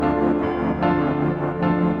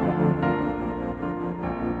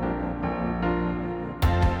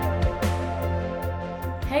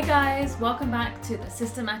guys, welcome back to the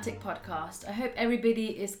Systematic Podcast. I hope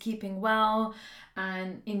everybody is keeping well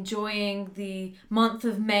and enjoying the month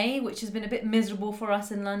of May, which has been a bit miserable for us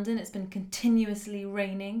in London. It's been continuously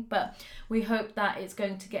raining, but we hope that it's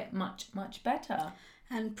going to get much better.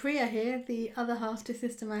 And Priya here, the other half to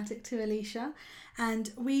Systematic to Alicia.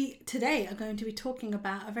 And we today are going to be talking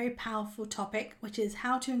about a very powerful topic, which is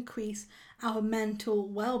how to increase our mental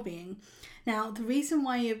well-being. Now, the reason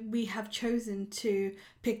why we have chosen to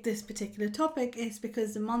pick this particular topic is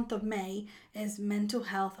because the month of May is Mental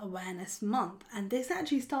Health Awareness Month. And this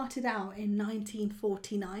actually started out in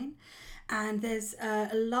 1949. And there's a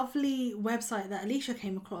lovely website that Alicia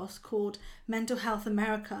came across called Mental Health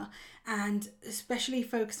America. And especially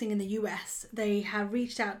focusing in the US, they have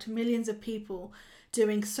reached out to millions of people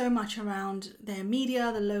doing so much around their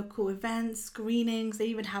media, the local events, screenings. They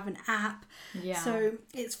even have an app. Yeah. So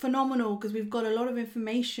it's phenomenal because we've got a lot of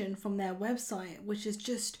information from their website, which has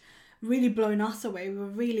just really blown us away. We were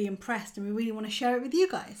really impressed and we really want to share it with you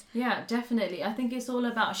guys. Yeah, definitely. I think it's all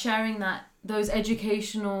about sharing those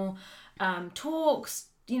educational talks,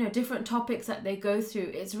 different topics that they go through.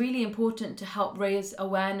 It's really important to help raise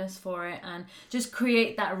awareness for it and just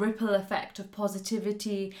create that ripple effect of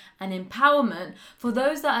positivity and empowerment for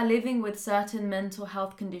those that are living with certain mental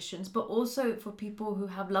health conditions, but also for people who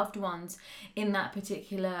have loved ones in that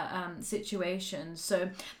particular situation. So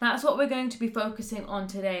that's what we're going to be focusing on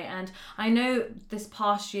today. And I know this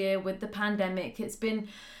past year with the pandemic, it's been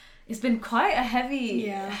quite a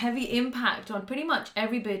heavy impact on pretty much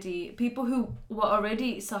everybody. People who were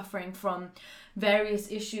already suffering from various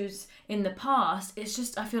issues in the past,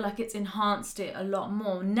 I feel like it's enhanced it a lot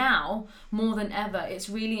more. Now, more than ever, it's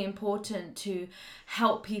really important to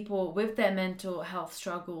help people with their mental health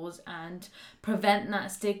struggles and prevent that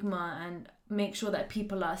stigma and make sure that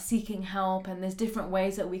people are seeking help, and there's different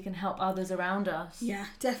ways that we can help others around us. Yeah,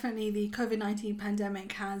 definitely. The COVID-19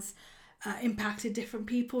 pandemic has impacted different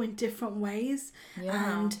people in different ways.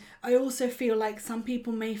 Yeah. And I also feel like some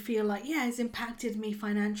people may feel like, it's impacted me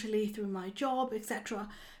financially through my job, etc.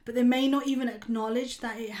 But they may not even acknowledge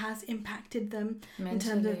that it has impacted them mentally, in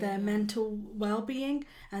terms of their mental well-being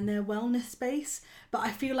and their wellness space. But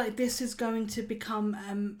I feel like this is going to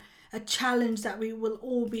become a challenge that we will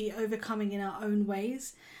all be overcoming in our own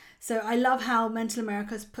ways. So I love how Mental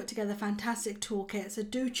America has put together a fantastic toolkit. So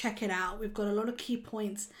do check it out. We've got a lot of key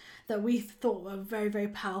points that we thought were very, very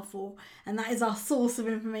powerful. And that is our source of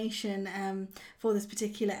information for this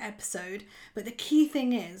particular episode. But the key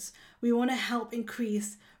thing is we want to help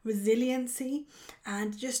increase resiliency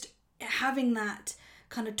and just having that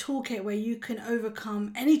kind of toolkit where you can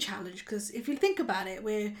overcome any challenge. Because if you think about it,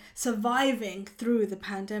 we're surviving through the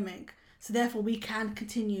pandemic. So therefore we can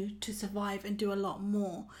continue to survive and do a lot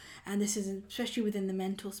more. And this is especially within the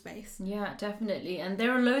mental space. Yeah, definitely. And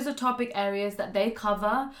there are loads of topic areas that they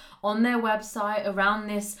cover on their website around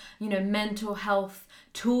this, mental health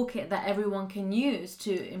toolkit that everyone can use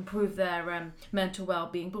to improve their mental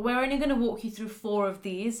well-being. But we're only going to walk you through 4 of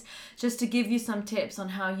these just to give you some tips on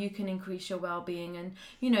how you can increase your well-being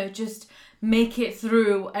and, just make it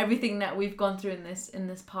through everything that we've gone through in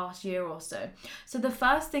this past year or so. So the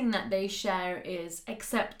first thing that they share is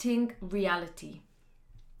accepting reality.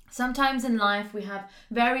 Sometimes in life we have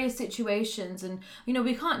various situations and,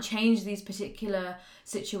 we can't change these particular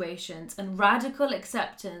situations. And radical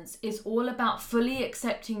acceptance is all about fully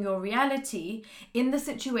accepting your reality in the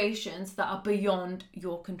situations that are beyond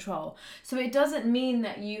your control. So it doesn't mean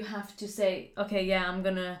that you have to say, okay, yeah, I'm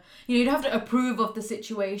gonna, you don't have to approve of the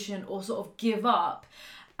situation or sort of give up.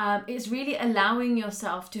 It's really allowing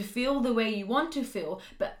yourself to feel the way you want to feel,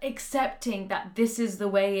 but accepting that this is the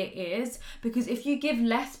way it is. Because if you give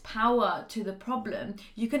less power to the problem,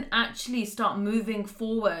 you can actually start moving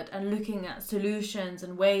forward and looking at solutions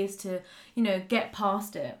and ways to, get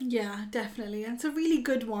past it. Yeah, definitely. And it's a really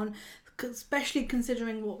good one, especially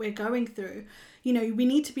considering what we're going through. We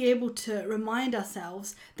need to be able to remind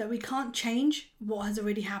ourselves that we can't change what has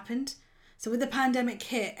already happened. So with the pandemic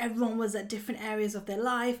hit, everyone was at different areas of their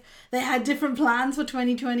life. They had different plans for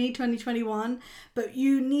 2020, 2021. But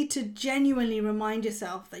you need to genuinely remind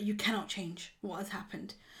yourself that you cannot change what has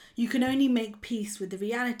happened. You can only make peace with the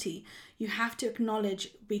reality. You have to acknowledge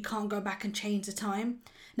we can't go back and change the time.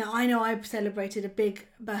 Now, I know I celebrated a big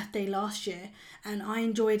birthday last year and I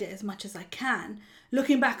enjoyed it as much as I can.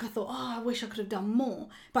 Looking back, I thought, I wish I could have done more.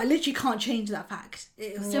 But I literally can't change that fact.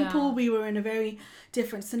 It was simple. We were in a very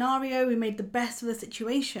different scenario. We made the best of the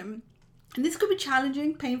situation. And this could be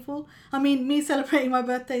challenging, painful. I mean, me celebrating my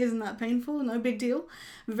birthday isn't that painful. No big deal.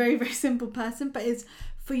 I'm a very, very simple person. But it's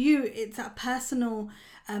for you, it's that personal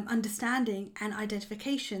understanding and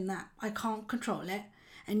identification that I can't control it.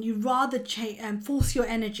 and you rather force your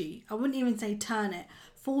energy, I wouldn't even say turn it,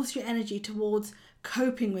 force your energy towards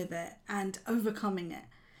coping with it and overcoming it.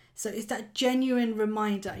 So it's that genuine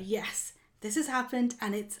reminder, yes, this has happened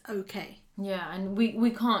and it's okay. Yeah, and we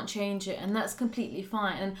can't change it, and that's completely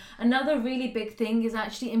fine. And another really big thing is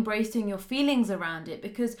actually embracing your feelings around it,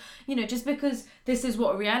 because, you know, just because this is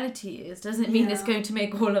what reality is doesn't mean it's going to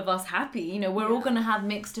make all of us happy. You know, we're all going to have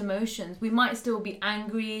mixed emotions. We might still be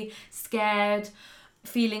angry, scared,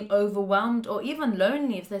 feeling overwhelmed, or even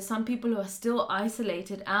lonely if there's some people who are still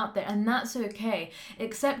isolated out there, and that's okay.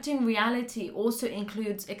 Accepting reality also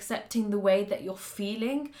includes accepting the way that you're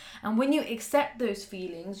feeling, and when you accept those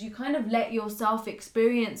feelings, you kind of let yourself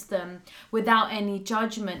experience them without any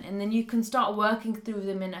judgment, and then you can start working through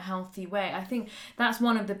them in a healthy way. I think that's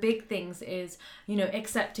one of the big things is, you know,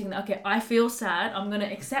 accepting that, okay, I feel sad, I'm going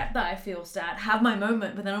to accept that I feel sad, have my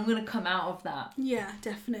moment, but then I'm going to come out of that. Yeah,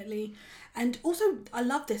 definitely. And also, I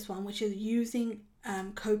love this one, which is using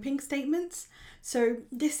coping statements. So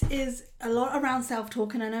this is a lot around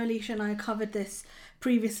self-talk, and I know Alicia and I covered this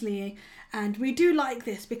previously, and we do like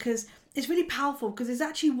this because it's really powerful, because it's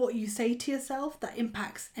actually what you say to yourself that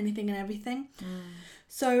impacts anything and everything.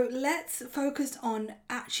 So let's focus on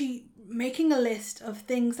actually making a list of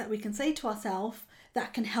things that we can say to ourselves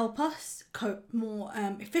that can help us cope more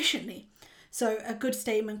efficiently. So a good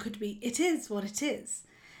statement could be, it is what it is.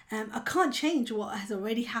 I can't change what has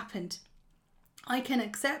already happened. I can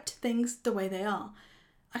accept things the way they are.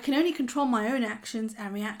 I can only control my own actions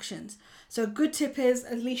and reactions. So a good tip is,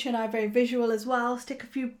 Alicia and I are very visual as well, stick a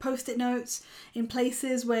few post-it notes in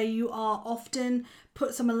places where you are often,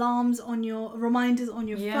 put some alarms on your, reminders on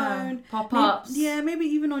your phone. Pop-ups. Maybe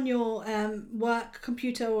even on your work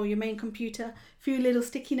computer or your main computer, a few little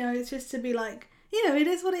sticky notes just to be like, you know, it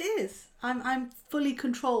is what it is. I'm fully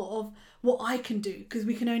control of what I can do, because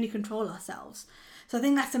we can only control ourselves. So I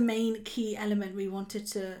think that's the main key element we wanted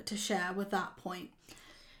to share with that point.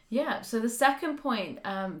 Yeah, so the second point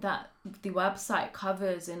that the website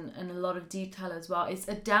covers in a lot of detail as well is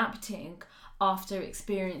adapting after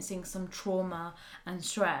experiencing some trauma and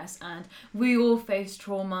stress. And we all face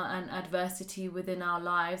trauma and adversity within our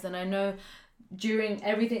lives, and I know during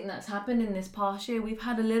everything that's happened in this past year, we've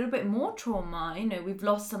had a little bit more trauma. You know, we've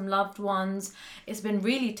lost some loved ones. It's been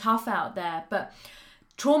really tough out there. But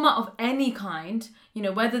trauma of any kind, you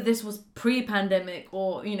know, whether this was pre-pandemic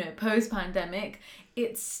or, you know, post-pandemic,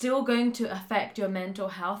 it's still going to affect your mental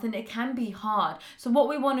health, and it can be hard. So what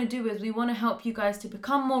we want to do is we want to help you guys to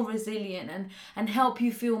become more resilient and help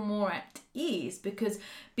you feel more at ease, because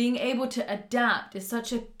being able to adapt is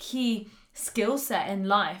such a key skill set in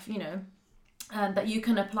life, you know, that you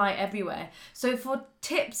can apply everywhere. So for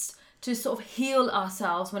tips to sort of heal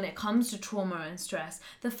ourselves when it comes to trauma and stress,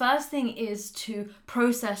 the first thing is to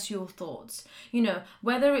process your thoughts. You know,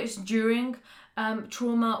 whether it's during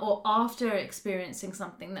trauma or after experiencing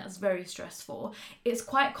something that's very stressful, it's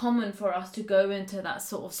quite common for us to go into that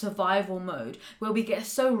sort of survival mode where we get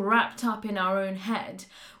so wrapped up in our own head.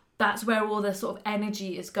 That's where all the sort of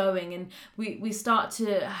energy is going, and we start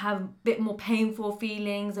to have a bit more painful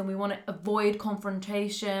feelings, and we want to avoid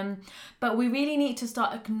confrontation. But we really need to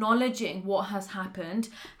start acknowledging what has happened,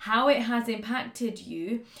 how it has impacted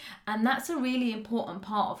you, and that's a really important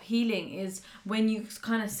part of healing, is when you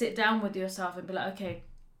kind of sit down with yourself and be like, okay,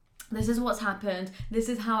 this is what's happened, this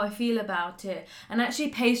is how I feel about it, and actually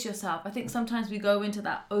pace yourself. I think sometimes we go into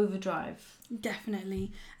that overdrive.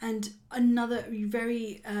 Definitely. And another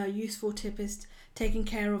very useful tip is taking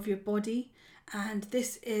care of your body. And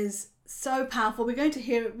this is so powerful. We're going to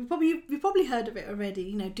hear it. You've probably heard of it already.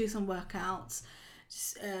 You know, do some workouts,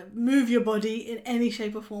 just, move your body in any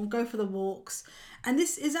shape or form, go for the walks. And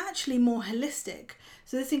this is actually more holistic.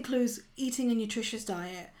 So this includes eating a nutritious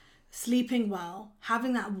diet, sleeping well,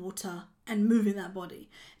 having that water, and moving that body.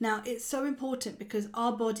 Now, it's so important because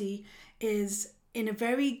our body is in a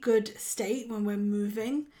very good state when we're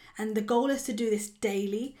moving, and the goal is to do this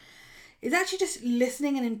daily. It's actually just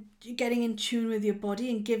listening and getting in tune with your body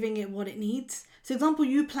and giving it what it needs. So, example,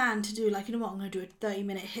 you plan to do, like, you know what, I'm going to do a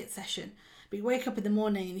 30-minute HIIT session, but you wake up in the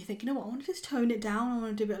morning and you think, you know what, I want to just tone it down, I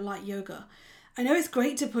want to do a bit of light yoga. I know it's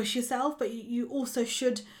great to push yourself, but you also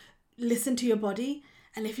should listen to your body.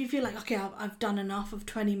 And if you feel like, okay, I've done enough of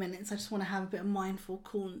 20 minutes, I just want to have a bit of mindful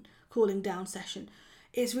cooling down session,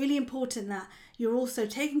 it's really important that you're also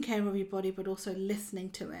taking care of your body, but also listening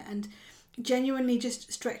to it, and genuinely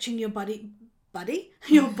just stretching your body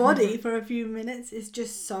for a few minutes is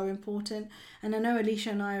just so important. And I know Alicia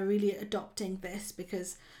and I are really adopting this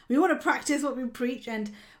because we want to practice what we preach,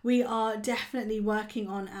 and we are definitely working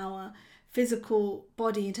on our physical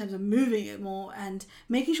body in terms of moving it more and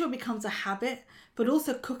making sure it becomes a habit, but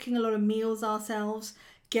also cooking a lot of meals ourselves,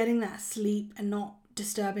 getting that sleep and not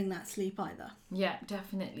disturbing that sleep either. Yeah,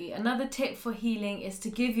 definitely. Another tip for healing is to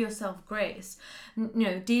give yourself grace.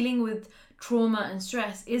 Dealing with trauma and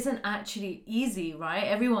stress isn't actually easy, right?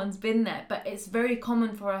 Everyone's been there, but it's very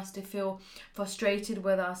common for us to feel frustrated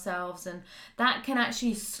with ourselves, and that can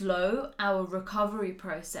actually slow our recovery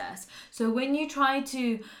process. So when you try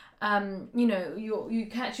to you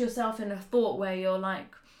catch yourself in a thought where you're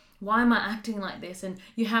like, why am I acting like this? And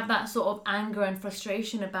you have that sort of anger and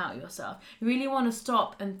frustration about yourself. You really want to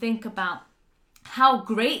stop and think about how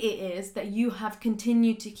great it is that you have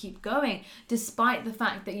continued to keep going despite the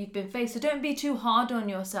fact that you've been faced. So don't be too hard on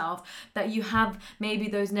yourself that you have maybe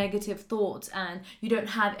those negative thoughts and you don't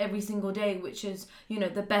have every single day, which is,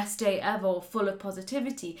 the best day ever or full of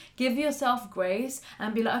positivity. Give yourself grace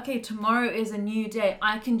and be like, okay, tomorrow is a new day.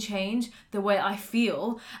 I can change the way I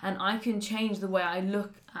feel and I can change the way I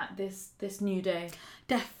look at this new day.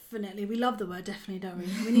 Definitely. We love the word definitely, don't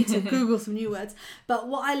we? We need to Google some new words. But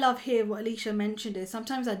what I love here, what Alicia mentioned, is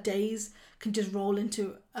sometimes our days can just roll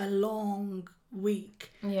into a long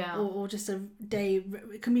week. Yeah. Or just a day.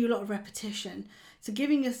 It can be a lot of repetition. So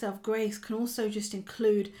giving yourself grace can also just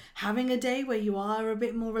include having a day where you are a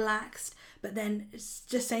bit more relaxed, but then it's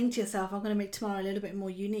just saying to yourself, I'm going to make tomorrow a little bit more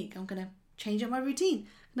unique. I'm going to change up my routine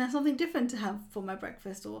and have something different to have for my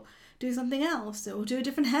breakfast, or do something else, or do a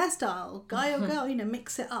different hairstyle, guy or girl,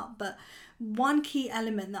 mix it up. But one key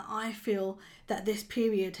element that I feel that this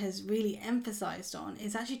period has really emphasized on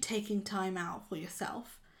is actually taking time out for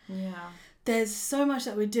yourself. Yeah. There's so much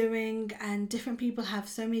that we're doing, and different people have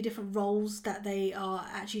so many different roles that they are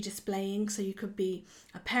actually displaying. So you could be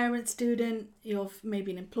a parent, student, you're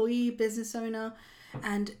maybe an employee, business owner,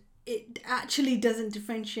 and it actually doesn't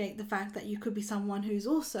differentiate the fact that you could be someone who's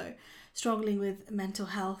also struggling with mental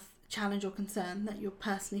health challenge or concern that you're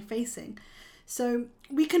personally facing. So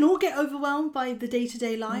we can all get overwhelmed by the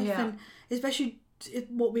day-to-day life, and especially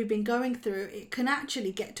what we've been going through, it can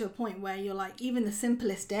actually get to a point where you're like, even the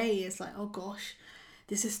simplest day is like, oh gosh,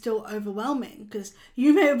 this is still overwhelming, because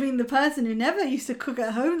you may have been the person who never used to cook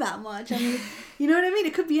at home that much. I mean, you know what I mean?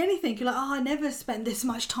 It could be anything. You're like, oh, I never spent this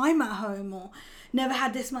much time at home, or never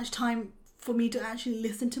had this much time for me to actually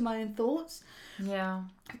listen to my own thoughts. Yeah.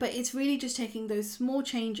 But it's really just taking those small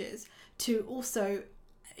changes to also,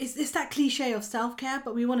 it's that cliche of self-care,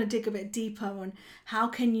 but we want to dig a bit deeper on how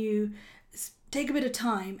can you take a bit of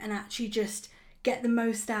time and actually just get the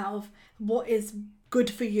most out of what is good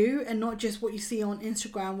for you, and not just what you see on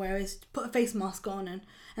Instagram, where it's put a face mask on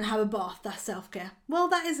and have a bath. That's self-care. Well,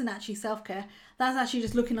 that isn't actually self-care. That's actually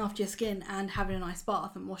just looking after your skin and having a nice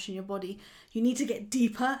bath and washing your body. You need to get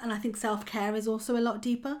deeper, and I think self-care is also a lot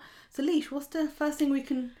deeper. So Leash, what's the first thing we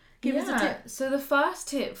can give as a tip? So the first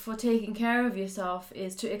tip for taking care of yourself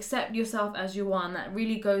is to accept yourself as you are, and that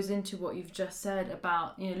really goes into what you've just said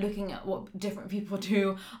about looking at what different people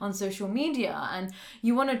do on social media, and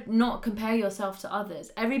you want to not compare yourself to others.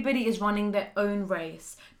 Everybody is running their own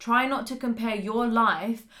race. Try not to compare your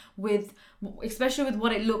life with, especially with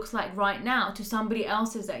what it looks like right now, to somebody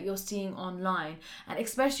else's that you're seeing online. And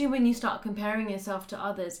especially when you start comparing yourself to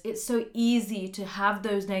others, it's so easy to have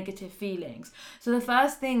those negative feelings. So the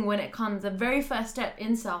first thing the very first step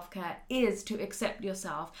in self-care is to accept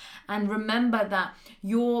yourself and remember that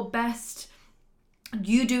you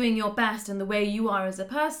doing your best and the way you are as a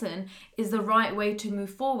person is the right way to move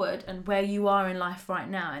forward and where you are in life right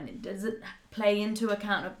now. And it doesn't play into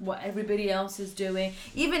account of what everybody else is doing,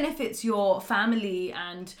 even if it's your family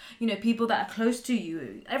and people that are close to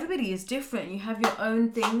you. Everybody is different. You have your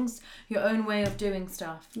own things, your own way of doing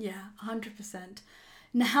stuff. Yeah, 100%.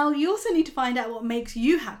 Now you also need to find out what makes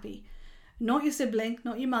you happy. Not your sibling,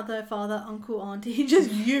 not your mother, father, uncle, auntie,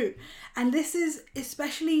 just you. And this is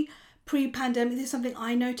especially pre-pandemic. This is something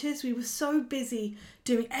I noticed. We were so busy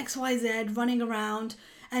doing XYZ, running around,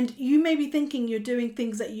 and you may be thinking you're doing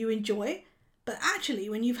things that you enjoy, but actually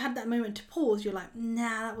when you've had that moment to pause, you're like,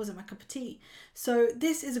 nah, that wasn't my cup of tea. So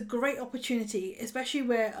this is a great opportunity, especially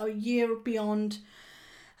we're a year beyond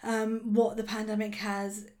what the pandemic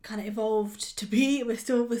has kind of evolved to be. We're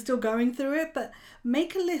still going through it, but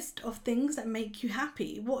make a list of things that make you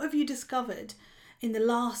happy. What have you discovered in the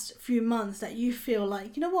last few months that you feel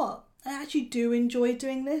like, you know what, I actually do enjoy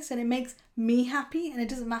doing this and it makes me happy, and it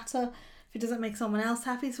doesn't matter if it doesn't make someone else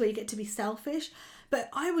happy. It's where you get to be selfish. But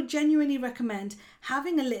I would genuinely recommend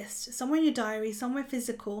having a list somewhere in your diary, somewhere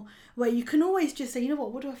physical, where you can always just say, you know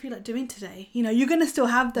what do I feel like doing today? You're going to still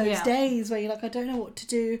have those days where you're like, I don't know what to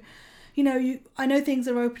do. I know things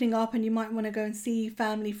are opening up and you might want to go and see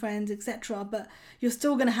family, friends, etc. But you're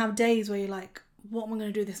still going to have days where you're like, what am I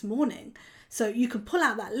going to do this morning? So you can pull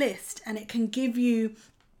out that list and it can give you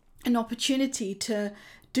an opportunity to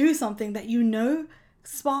do something that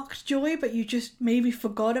sparked joy, but you just maybe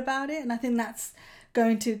forgot about it. And I think that's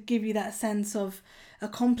going to give you that sense of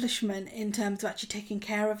accomplishment in terms of actually taking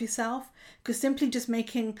care of yourself. Because simply just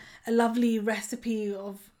making a lovely recipe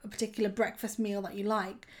of a particular breakfast meal that you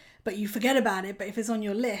like, but you forget about it, but if it's on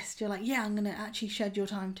your list, you're like, yeah, I'm going to actually schedule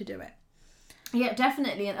time to do it. Yeah,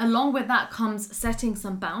 definitely. And along with that comes setting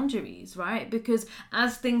some boundaries, right? Because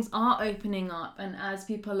as things are opening up and as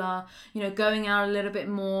people are, going out a little bit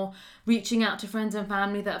more, reaching out to friends and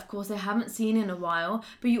family that, of course, they haven't seen in a while,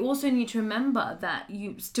 but you also need to remember that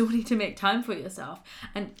you still need to make time for yourself.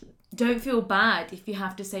 And don't feel bad if you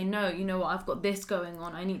have to say, no, you know what, I've got this going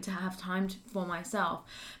on. I need to have time for myself.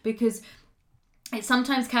 Because it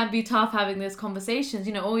sometimes can be tough having those conversations.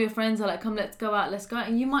 All your friends are like, come, let's go out.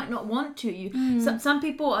 And you might not want to. Some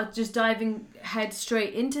people are just diving head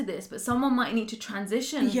straight into this, but someone might need to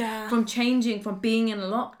transition from changing, from being in a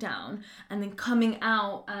lockdown and then coming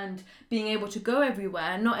out and being able to go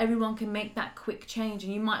everywhere. Not everyone can make that quick change,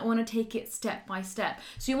 and you might want to take it step by step.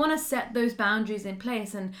 So you want to set those boundaries in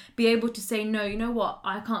place and be able to say, no, you know what,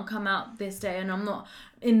 I can't come out this day and I'm not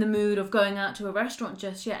in the mood of going out to a restaurant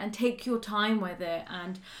just yet, and take your time with it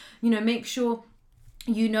and make sure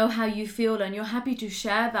you know how you feel and you're happy to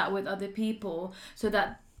share that with other people, so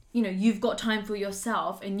that you've got time for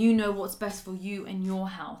yourself and you know what's best for you and your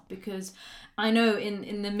health. Because I know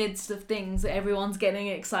in the midst of things everyone's getting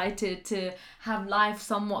excited to have life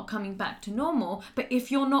somewhat coming back to normal, but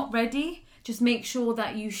if you're not ready, just make sure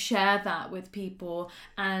that you share that with people,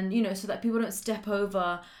 and so that people don't step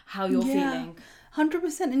over how you're feeling.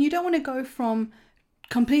 100%. And you don't want to go from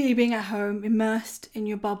completely being at home, immersed in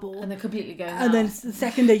your bubble, and then completely going out. And then the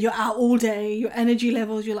second day you're out all day, your energy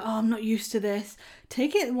levels, you're like, oh, I'm not used to this.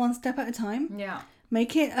 Take it one step at a time. Yeah.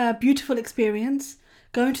 Make it a beautiful experience.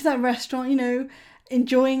 Go into that restaurant,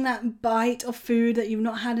 enjoying that bite of food that you've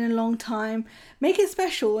not had in a long time. Make it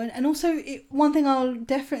special. And also, one thing I'll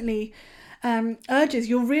definitely urge is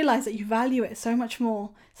you'll realise that you value it so much more.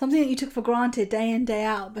 Something that you took for granted day in, day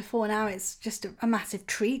out before, now it's just a massive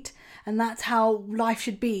treat. And that's how life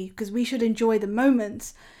should be, because we should enjoy the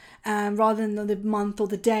moments rather than the month or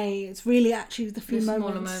the day. It's really actually the few moments.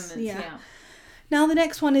 Smaller moments, yeah. Now the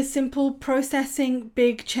next one is simple: processing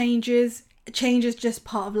big changes. Change is just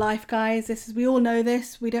part of life, guys. We all know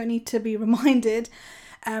this. We don't need to be reminded.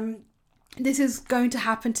 This is going to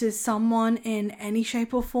happen to someone in any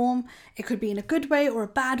shape or form. It could be in a good way or a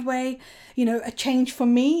bad way. A change for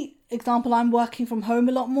me, example, I'm working from home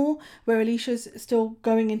a lot more, where Alicia's still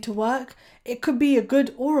going into work. It could be a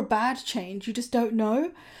good or a bad change. You just don't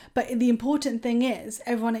know. But the important thing is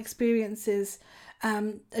everyone experiences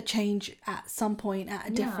a change at some point at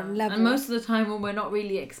a different level. And most of the time when we're not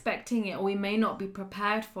really expecting it, or we may not be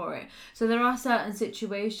prepared for it. So there are certain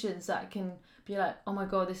situations that can be like, oh my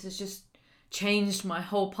God, this has just changed my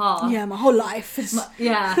whole path. Yeah, my whole life.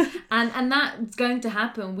 And that's going to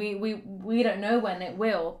happen. We don't know when it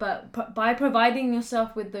will, but by providing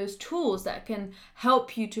yourself with those tools that can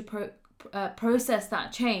help you to process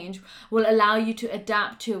that change, will allow you to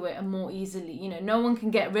adapt to it more easily. No one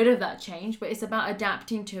can get rid of that change, but it's about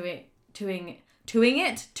adapting to it,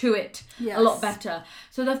 yes, a lot better.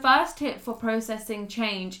 So the first tip for processing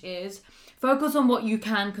change is focus on what you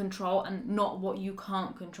can control and not what you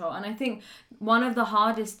can't control. And I think one of the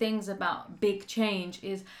hardest things about big change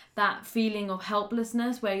is that feeling of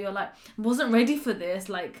helplessness, where you're like, I wasn't ready for this.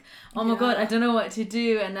 Like, oh my God, I don't know what to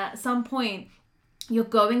do. And at some point, you're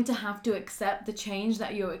going to have to accept the change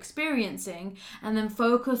that you're experiencing and then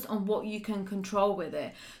focus on what you can control with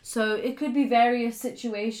it. So it could be various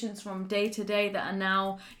situations from day to day that are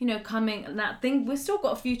now, coming. And that thing, we've still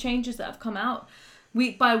got a few changes that have come out.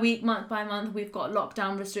 Week by week, month by month, we've got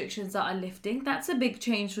lockdown restrictions that are lifting. That's a big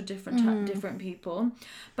change for different people.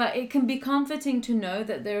 But it can be comforting to know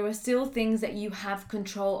that there are still things that you have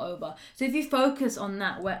control over. So if you focus on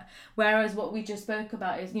that, whereas what we just spoke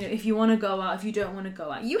about is, if you want to go out, if you don't want to go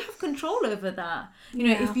out, you have control over that.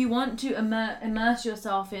 If you want to immerse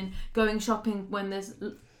yourself in going shopping when there's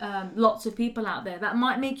lots of people out there, that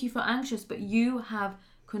might make you feel anxious, but you have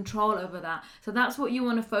control over that. So that's what you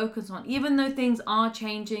want to focus on, even though things are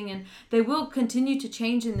changing, and they will continue to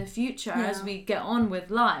change in the future as we get on with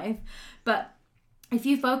life. But if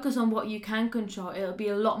you focus on what you can control, it'll be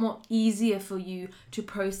a lot more easier for you to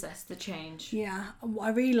process the change. Yeah,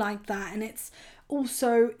 I really like that. And it's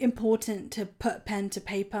also important to put pen to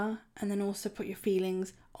paper and then also put your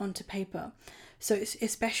feelings onto paper. So it's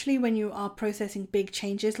especially when you are processing big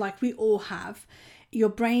changes like we all have, your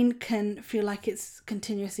brain can feel like it's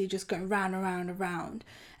continuously just going round and round and round.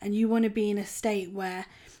 And you want to be in a state where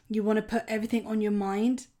you want to put everything on your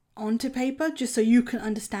mind onto paper just so you can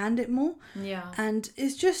understand it more. Yeah. And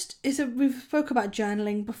we've spoke about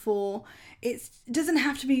journaling before. It doesn't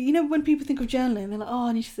have to be, you know, when people think of journaling, they're like, oh,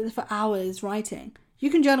 I need to sit there for hours writing. You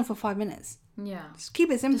can journal for 5 minutes. Yeah. Just keep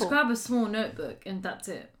it simple. Just grab a small notebook and that's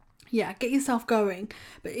it. Yeah, get yourself going.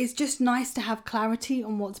 But it's just nice to have clarity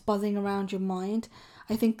on what's buzzing around your mind.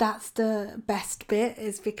 I think that's the best bit,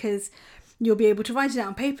 is because you'll be able to write it out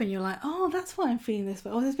on paper and you're like, oh, that's why I'm feeling this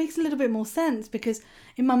way. Oh, this makes a little bit more sense, because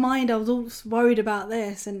in my mind I was always worried about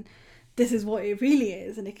this and this is what it really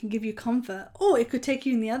is, and it can give you comfort. Or it could take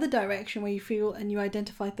you in the other direction where you feel and you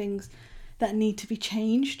identify things that need to be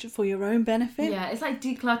changed for your own benefit. Yeah, it's like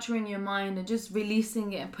decluttering your mind and just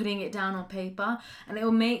releasing it and putting it down on paper, and it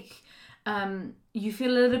will make you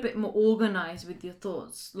feel a little bit more organized with your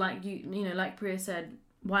thoughts. Like you know, like Priya said,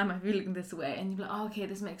 why am I feeling this way? And you're like, oh, okay,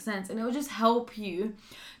 this makes sense. And it will just help you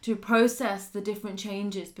to process the different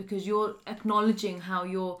changes, because you're acknowledging how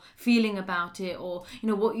you're feeling about it, or, you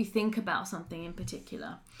know, what you think about something in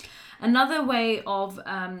particular. Another way of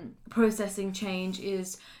processing change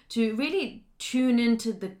is to really tune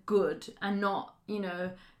into the good and not, you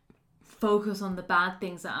know, focus on the bad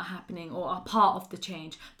things that are happening or are part of the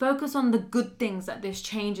change. Focus on the good things that this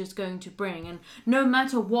change is going to bring. And no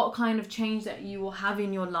matter what kind of change that you will have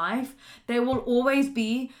in your life, there will always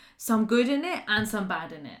be some good in it and some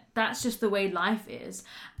bad in it. That's just the way life is.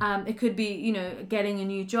 It could be, you know, getting a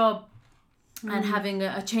new job and having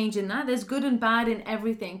a change in that. There's good and bad in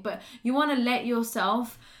everything, but you want to let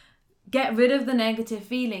yourself get rid of the negative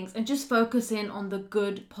feelings and just focus in on the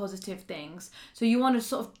good, positive things. So you want to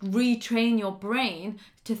sort of retrain your brain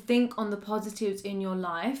to think on the positives in your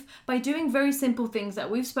life by doing very simple things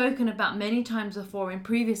that we've spoken about many times before in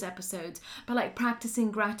previous episodes, but like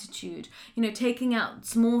practicing gratitude, you know, taking out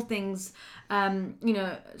small things,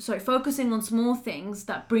 focusing on small things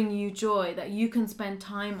that bring you joy, that you can spend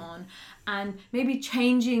time on, and maybe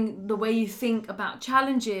changing the way you think about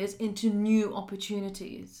challenges into new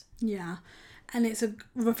opportunities. Yeah, and it's a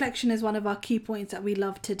reflection is one of our key points that we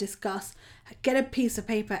love to discuss. Get a piece of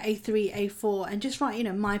paper, A3, A4, and just write, you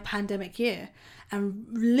know, my pandemic year, and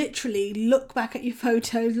literally look back at your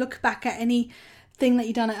photos, look back at anything that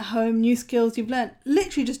you've done at home, new skills you've learned.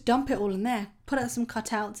 Literally just dump it all in there. Put out some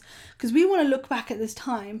cutouts, because we want to look back at this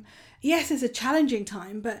time. Yes, it's a challenging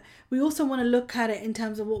time, but we also want to look at it in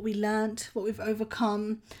terms of what we learned, what we've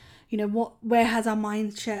overcome. You know, where has our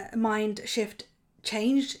mind shift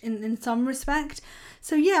changed in some respect.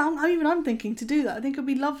 So yeah, I'm thinking to do that. I think it'd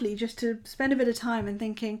be lovely just to spend a bit of time and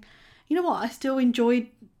thinking, you know what, I still enjoyed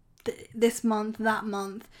this month, that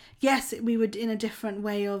month. Yes, we were in a different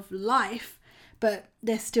way of life, but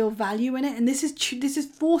there's still value in it. And this is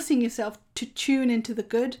forcing yourself to tune into the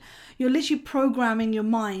good. You're literally programming your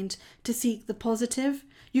mind to seek the positive.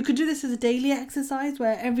 You could do this as a daily exercise,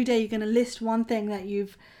 where every day you're going to list one thing that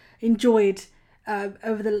you've enjoyed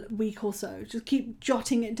over the week or so. Just keep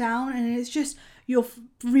jotting it down, and it's just you're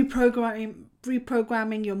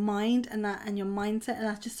reprogramming your mind and your mindset, and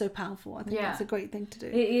that's just so powerful. I think that's a great thing to do.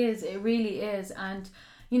 It really is. And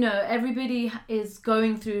you know, everybody is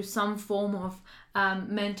going through some form of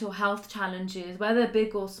mental health challenges, whether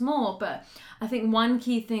big or small. But I think one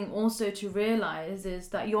key thing also to realize is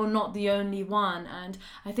that you're not the only one. And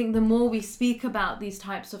I think the more we speak about these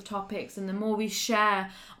types of topics and the more we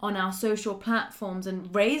share on our social platforms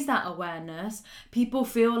and raise that awareness, people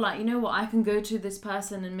feel like, you know what, I can go to this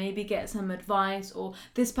person and maybe get some advice, or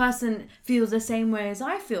this person feels the same way as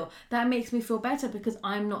I feel. That makes me feel better because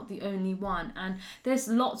I'm not the only one. And there's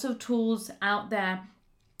lots of tools out there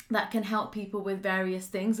that can help people with various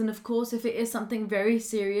things. And of course, if it is something very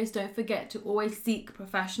serious, don't forget to always seek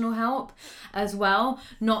professional help as well.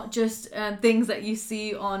 Not just things that you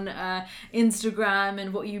see on Instagram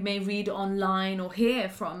and what you may read online or hear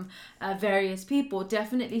from various people.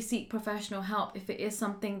 Definitely seek professional help if it is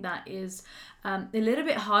something that is a little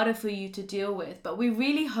bit harder for you to deal with. But we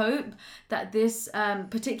really hope that this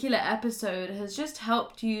particular episode has just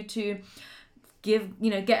helped you to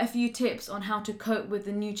get a few tips on how to cope with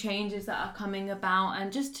the new changes that are coming about,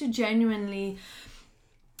 and just to genuinely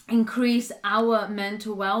increase our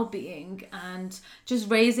mental well-being. And just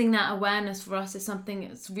raising that awareness for us is something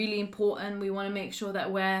that's really important. We want to make sure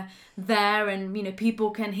that we're there, and people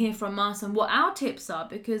can hear from us and what our tips are,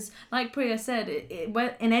 because like Priya said,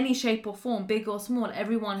 in any shape or form, big or small,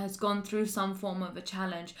 everyone has gone through some form of a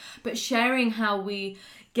challenge. But sharing how we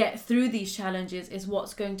get through these challenges is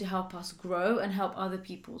what's going to help us grow and help other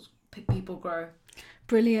people people grow.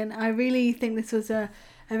 Brilliant. I really think this was a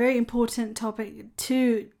very important topic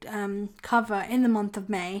to cover in the month of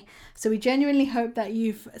May. So we genuinely hope that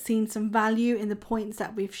you've seen some value in the points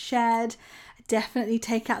that we've shared. Definitely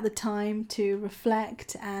take out the time to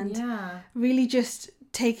reflect and really just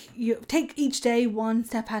take each day one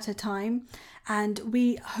step at a time. And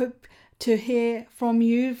we hope to hear from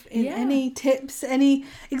you in any tips, any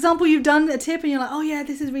example you've done a tip and you're like, oh yeah,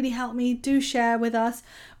 this has really helped me. Do share with us.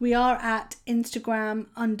 We are at Instagram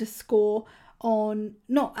on Instagram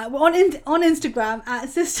at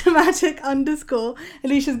systematic_.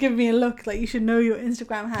 Alicia's giving me a look like you should know your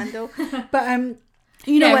Instagram handle. But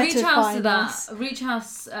you know where to find us. Reach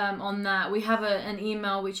us on that. We have an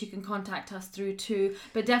email which you can contact us through too.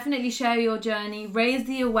 But definitely share your journey, raise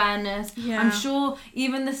the awareness. Yeah. I'm sure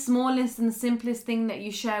even the smallest and simplest thing that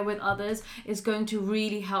you share with others is going to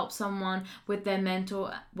really help someone with their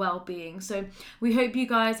mental well-being. So we hope you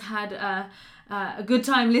guys had a good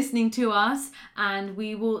time listening to us, and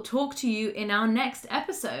we will talk to you in our next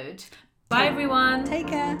episode. Bye everyone. Take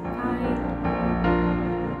care. Bye.